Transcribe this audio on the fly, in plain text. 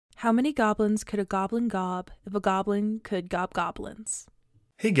How many goblins could a goblin gob if a goblin could gob goblins?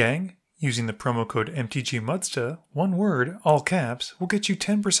 Hey gang, using the promo code MTGMudsta, one word, all caps, will get you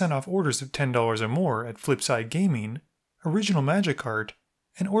 10% off orders of $10 or more at Flipside Gaming, Original Magic Art,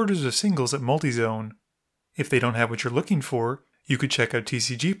 and orders of singles at Multizone. If they don't have what you're looking for, you could check out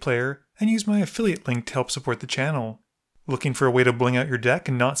TCG Player and use my affiliate link to help support the channel. Looking for a way to bling out your deck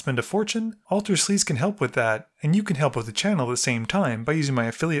and not spend a fortune? Alter Sleeves can help with that, and you can help with the channel at the same time by using my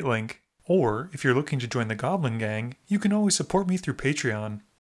affiliate link. Or, if you're looking to join the Goblin Gang, you can always support me through Patreon.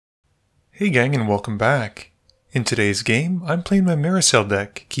 Hey gang, and welcome back. In today's game, I'm playing my Mairsil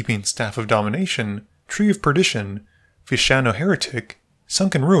deck, keeping Staff of Domination, Tree of Perdition, Vishano Heretic,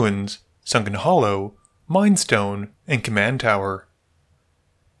 Sunken Ruins, Sunken Hollow, Mindstone, and Command Tower.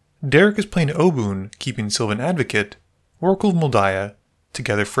 Derek is playing Obuun, keeping Sylvan Advocate, Oracle of Moldiah,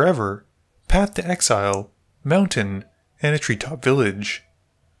 Together Forever, Path to Exile, Mountain, and a Treetop Village.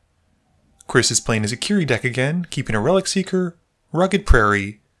 Chris is playing his Akiri deck again, keeping a Relic Seeker, Rugged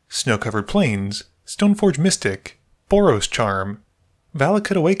Prairie, Snow-Covered Plains, Stoneforge Mystic, Boros Charm,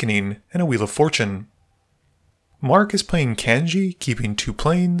 Valakut Awakening, and a Wheel of Fortune. Mark is playing Kangee, keeping 2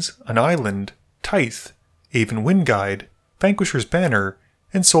 plains, an island, Tithe, Aven Windguide, Vanquisher's Banner,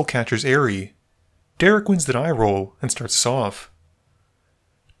 and Soulcatcher's Eyrie. Derek wins the die roll and starts us off.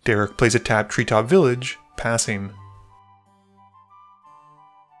 Derek plays a tapped Treetop Village, passing.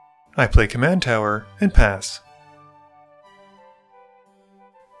 I play Command Tower and pass.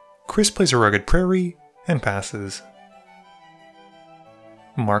 Chris plays a Rugged Prairie and passes.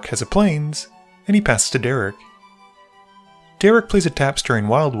 Mark has a Plains and he passes to Derek. Derek plays a tapped Stirring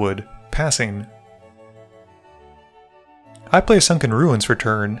Wildwood, passing. I play a Sunken Ruins for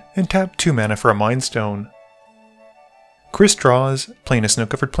turn, and tap 2 mana for a Mind Stone. Chris draws, playing a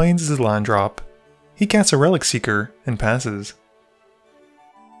Snow-Covered Plains as his land drop. He casts a Relic Seeker, and passes.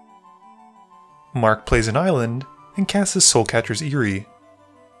 Mark plays an island, and casts his Soulcatcher's Eyrie.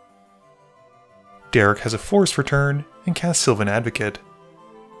 Derek has a Forest for turn, and casts Sylvan Advocate.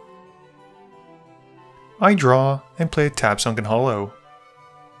 I draw, and play a tap Sunken Hollow.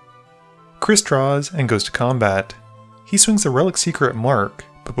 Chris draws, and goes to combat. He swings the Relic Seeker at Mark,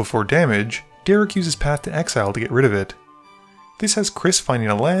 but before damage, Derek uses Path to Exile to get rid of it. This has Chris finding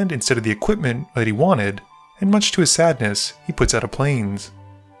a land instead of the equipment that he wanted, and much to his sadness, he puts out a Plains.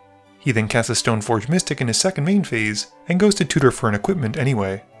 He then casts a Stoneforge Mystic in his second main phase, and goes to tutor for an equipment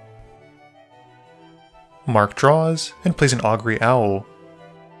anyway. Mark draws, and plays an Augury Owl.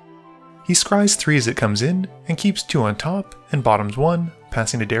 He scries 3 as it comes in, and keeps 2 on top, and bottoms 1,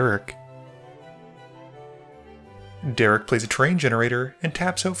 passing to Derek. Derek plays a Terrain Generator and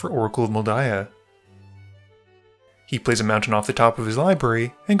taps out for Oracle of Moldiah. He plays a mountain off the top of his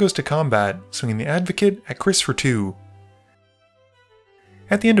library and goes to combat, swinging the Advocate at Chris for 2.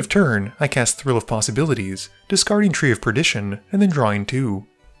 At the end of turn, I cast Thrill of Possibilities, discarding Tree of Perdition and then drawing 2.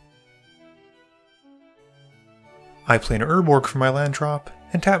 I play an Urborg for my land drop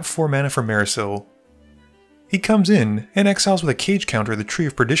and tap 4 mana for Mairsil. He comes in and exiles with a cage counter the Tree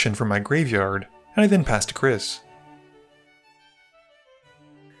of Perdition from my graveyard, and I then pass to Chris.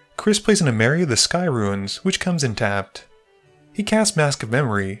 Chris plays an Emeria of the Sky Ruins, which comes in tapped. He casts Mask of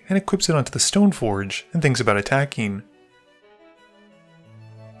Memory and equips it onto the Stoneforge and thinks about attacking.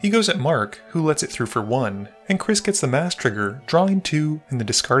 He goes at Mark, who lets it through for 1, and Chris gets the Mass trigger, drawing 2 and then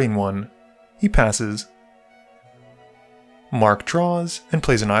discarding 1. He passes. Mark draws and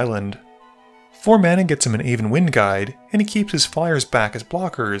plays an island. 4 mana gets him an Aven Windguide, and he keeps his flyers back as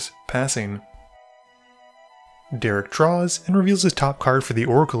blockers, passing. Derek draws and reveals his top card for the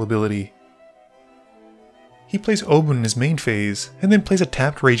Oracle ability. He plays Obuun in his main phase, and then plays a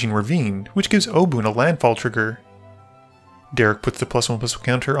tapped Raging Ravine, which gives Obuun a landfall trigger. Derek puts the +1/+1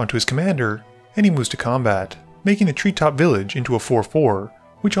 counter onto his commander, and he moves to combat, making the Treetop Village into a 4/4,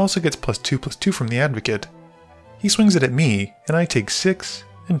 which also gets +2/+2 from the Advocate. He swings it at me, and I take 6,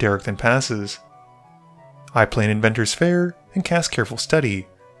 and Derek then passes. I play an Inventor's Fair, and cast Careful Study,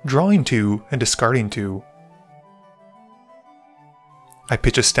 drawing 2 and discarding 2. I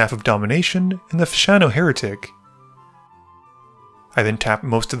pitch a Staff of Domination and the Vishano Heretic. I then tap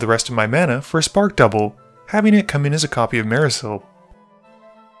most of the rest of my mana for a Spark Double, having it come in as a copy of Mairsil.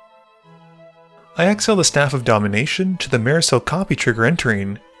 I exile the Staff of Domination to the Mairsil copy trigger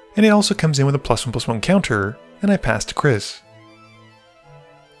entering, and it also comes in with a +1/+1 counter, and I pass to Chris.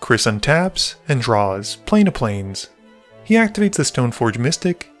 Chris untaps and draws, playing a Plains. He activates the Stoneforge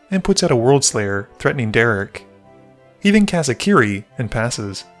Mystic and puts out a World Slayer, threatening Derek. He then casts Akiri and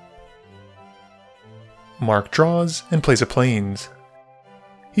passes. Mark draws and plays a Plains.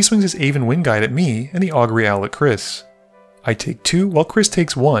 He swings his Aven Windguide at me and the Augury Owl at Chris. I take 2 while Chris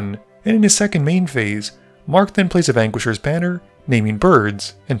takes 1, and in his second main phase, Mark then plays a Vanquisher's banner, naming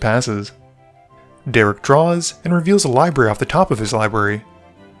birds, and passes. Derek draws and reveals a library off the top of his library.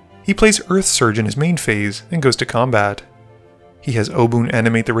 He plays Earth Surge in his main phase and goes to combat. He has Obuun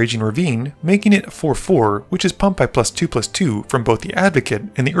animate the Raging Ravine, making it a 4/4, which is pumped by +2/2 from both the Advocate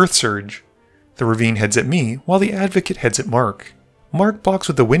and the Earth Surge. The Ravine heads at me, while the Advocate heads at Mark. Mark blocks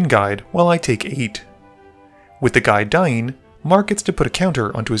with the Wind Guide, while I take 8. With the Guide dying, Mark gets to put a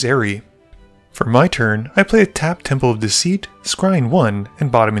counter onto his Aerie. For my turn, I play a tap Temple of Deceit, scrying 1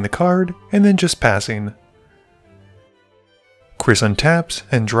 and bottoming the card, and then just passing. Chris untaps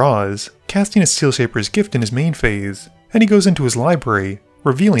and draws, casting a Steel Shaper's Gift in his main phase, and he goes into his library,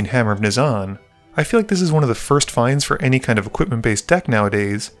 revealing Hammer of Nizan. I feel like this is one of the first finds for any kind of equipment-based deck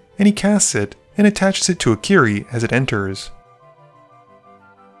nowadays, and he casts it and attaches it to Akiri as it enters.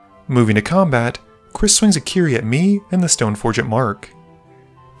 Moving to combat, Chris swings Akiri at me and the Stoneforge at Mark.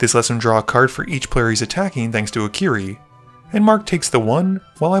 This lets him draw a card for each player he's attacking thanks to Akiri, and Mark takes the 1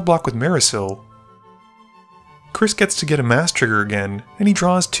 while I block with Mairsil. Chris gets to get a Mass Trigger again, and he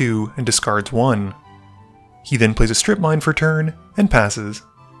draws 2 and discards 1. He then plays a Strip Mine for turn and passes.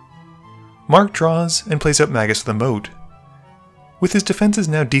 Mark draws and plays out Magus of the Moat. With his defenses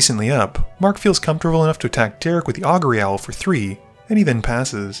now decently up, Mark feels comfortable enough to attack Derek with the Augury Owl for 3, and he then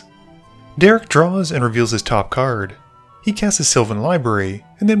passes. Derek draws and reveals his top card. He casts his Sylvan Library,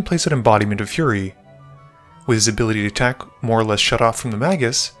 and then plays out Embodiment of Fury. With his ability to attack more or less shut off from the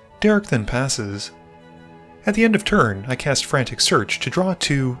Magus, Derek then passes. At the end of turn, I cast Frantic Search to draw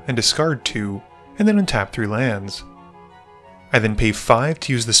 2 and discard 2, and then untap 3 lands. I then pay 5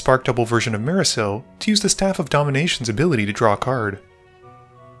 to use the Spark Double version of Mairsil to use the Staff of Domination's ability to draw a card.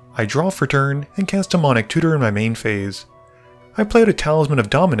 I draw for turn and cast Demonic Tutor in my main phase. I play out a Talisman of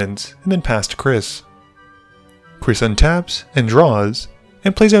Dominance and then pass to Chris. Chris untaps and draws,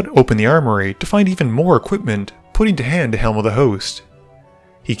 and plays out Open the Armory to find even more equipment, putting to hand a Helm of the Host.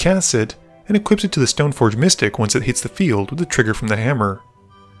 He casts it and equips it to the Stoneforge Mystic once it hits the field with a trigger from the hammer.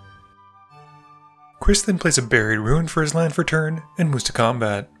 Chris then plays a Buried Ruin for his land for turn and moves to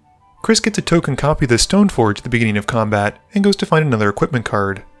combat. Chris gets a token copy of the Stoneforge at the beginning of combat and goes to find another equipment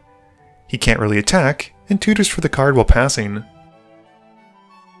card. He can't really attack and tutors for the card while passing.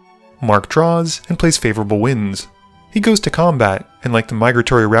 Mark draws and plays Favorable Winds. He goes to combat, and like the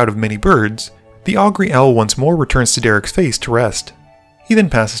migratory route of many birds, the Augury Owl once more returns to Derek's face to rest. He then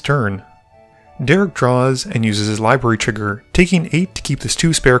passes turn. Derek draws and uses his library trigger, taking 8 to keep his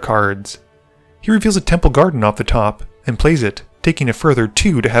 2 spare cards. He reveals a Temple Garden off the top, and plays it, taking a further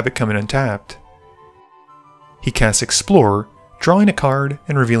 2 to have it come in untapped. He casts Explore, drawing a card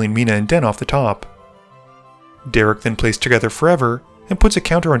and revealing Mina and Den off the top. Derek then plays Together Forever, and puts a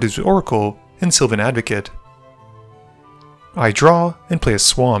counter onto his Oracle and Sylvan Advocate. I draw and play a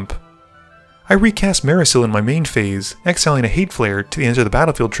Swamp. I recast Mairsil in my main phase, exiling a Hate Flare to the Enter the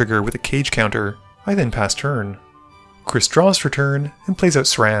Battlefield trigger with a Cage counter. I then pass turn. Chris draws for turn and plays out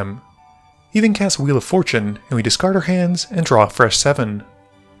SRAM. He then casts Wheel of Fortune, and we discard our hands and draw a fresh 7.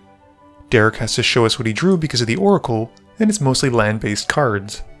 Derek has to show us what he drew because of the Oracle, and it's mostly land-based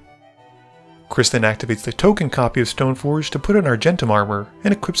cards. Chris then activates the token copy of Stoneforge to put on Argentum armor,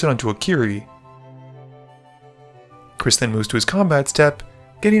 and equips it onto Akiri. Chris then moves to his combat step,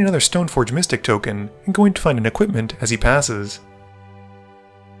 getting another Stoneforge Mystic token, and going to find an equipment as he passes.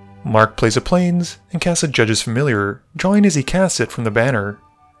 Mark plays a Plains, and casts a Judge's Familiar, drawing as he casts it from the banner.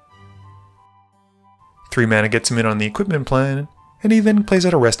 3 mana gets him in on the equipment plan, and he then plays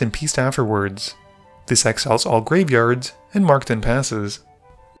out a Rest in Peace afterwards. This exiles all graveyards, and Mark then passes.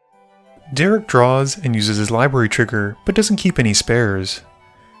 Derek draws and uses his library trigger, but doesn't keep any spares.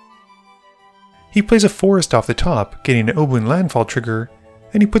 He plays a Forest off the top, getting an Obuun landfall trigger,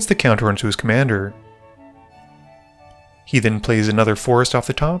 and he puts the counter onto his commander. He then plays another Forest off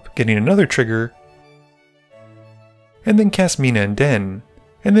the top, getting another trigger, and then casts Mina and Den,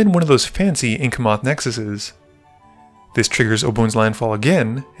 and then one of those fancy Inkamoth Nexuses. This triggers Obuun's landfall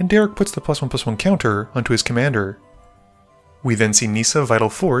again, and Derek puts the +1/+1 counter onto his commander. We then see Nissa Vital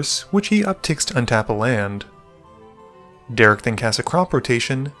Force, which he upticks to untap a land. Derek then casts a Crop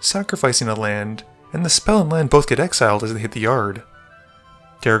Rotation, sacrificing a land, and the spell and land both get exiled as they hit the yard.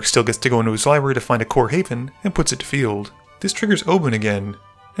 Derek still gets to go into his library to find a Core Haven, and puts it to field. This triggers Obuun again,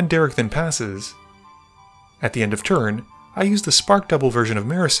 and Derek then passes. At the end of turn, I use the Spark Double version of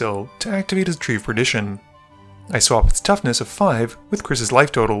Mairsil to activate his Tree of Perdition. I swap its toughness of 5 with Chris's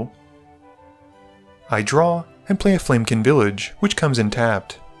life total. I draw and play a Flamekin Village, which comes in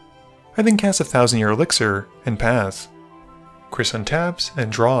tapped. I then cast a 1000-Year Elixir and pass. Chris untaps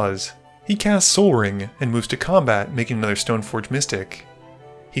and draws. He casts Soul Ring and moves to combat, making another Stoneforge Mystic.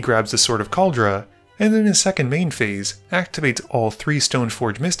 He grabs the Sword of Cauldra, and then in his second main phase, activates all 3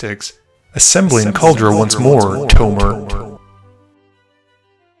 Stoneforge Mystics, assembling Cauldra once more, Tomer.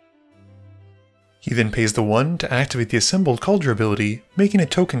 He then pays the 1 to activate the assembled Cauldra ability, making a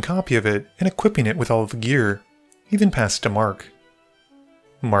token copy of it and equipping it with all of the gear. He then passes to Mark.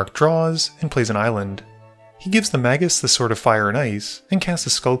 Mark draws and plays an island. He gives the Magus the Sword of Fire and Ice and casts a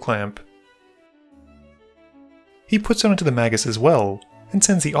Skull Clamp. He puts it onto the Magus as well, and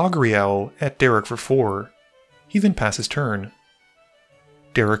sends the Augury Owl at Derek for 4. He then passes turn.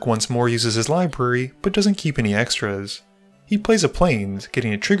 Derek once more uses his library, but doesn't keep any extras. He plays a Plains,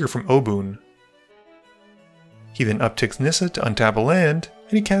 getting a trigger from Obuun. He then upticks Nissa to untap a land,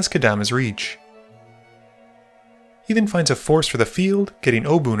 and he casts Kadama's Reach. He then finds a Force for the field, getting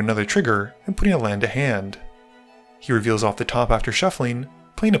Obuun another trigger, and putting a land to hand. He reveals off the top after shuffling,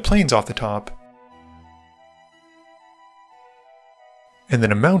 playing a Plains off the top, and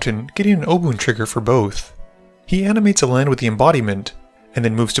then a mountain, getting an Obuun trigger for both. He animates a land with the embodiment, and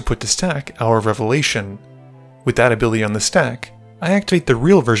then moves to put to stack Hour of Revelation. With that ability on the stack, I activate the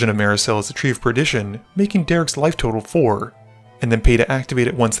real version of Mairsil's the Tree of Perdition, making Derek's life total 4, and then pay to activate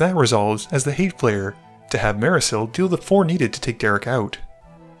it once that resolves as the Hate Flare, to have Mairsil deal the 4 needed to take Derek out.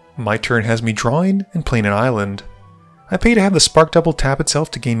 My turn has me drawing and playing an island. I pay to have the Spark Double tap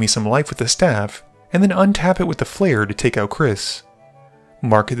itself to gain me some life with the staff, and then untap it with the Flare to take out Chris.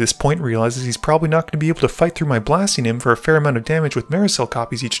 Mark at this point realizes he's probably not going to be able to fight through my blasting him for a fair amount of damage with Mairsil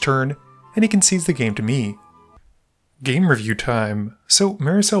copies each turn, and he concedes the game to me. Game review time. So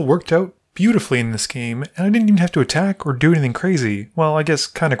Mairsil worked out beautifully in this game, and I didn't even have to attack or do anything crazy. Well, I guess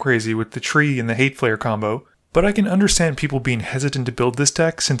kinda crazy with the tree and the Hate Flare combo. But I can understand people being hesitant to build this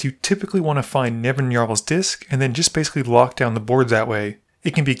deck since you typically want to find Nevin Jarl's Disc and then just basically lock down the board that way.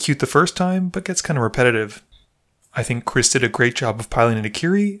 It can be cute the first time, but gets kinda repetitive. I think Chris did a great job of piling in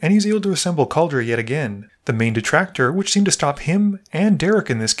Akiri, and he's able to assemble Cauldra yet again. The main detractor, which seemed to stop him and Derek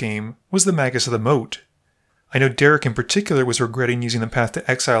in this game, was the Magus of the Moat. I know Derek in particular was regretting using the Path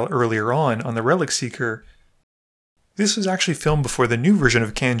to Exile earlier on the Relic Seeker. This was actually filmed before the new version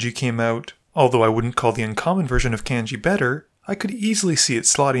of Kangee came out. Although I wouldn't call the uncommon version of Kangee better, I could easily see it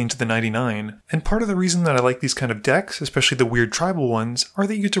slotting into the 99. And part of the reason that I like these kind of decks, especially the weird tribal ones, are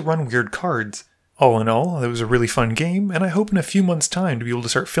that you get to run weird cards. All in all, it was a really fun game, and I hope in a few months' time to be able to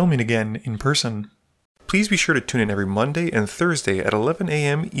start filming again in person. Please be sure to tune in every Monday and Thursday at 11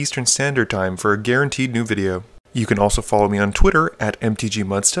 AM Eastern Standard Time for a guaranteed new video. You can also follow me on Twitter at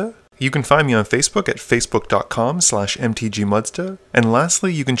MTGMudsta. You can find me on Facebook at facebook.com/MTGMudsta. And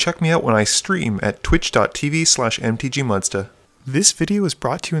lastly, you can check me out when I stream at twitch.tv/MTGMudsta. This video is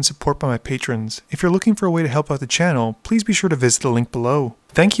brought to you in support by my patrons. If you're looking for a way to help out the channel, please be sure to visit the link below.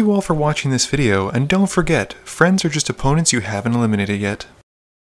 Thank you all for watching this video, and don't forget, friends are just opponents you haven't eliminated yet.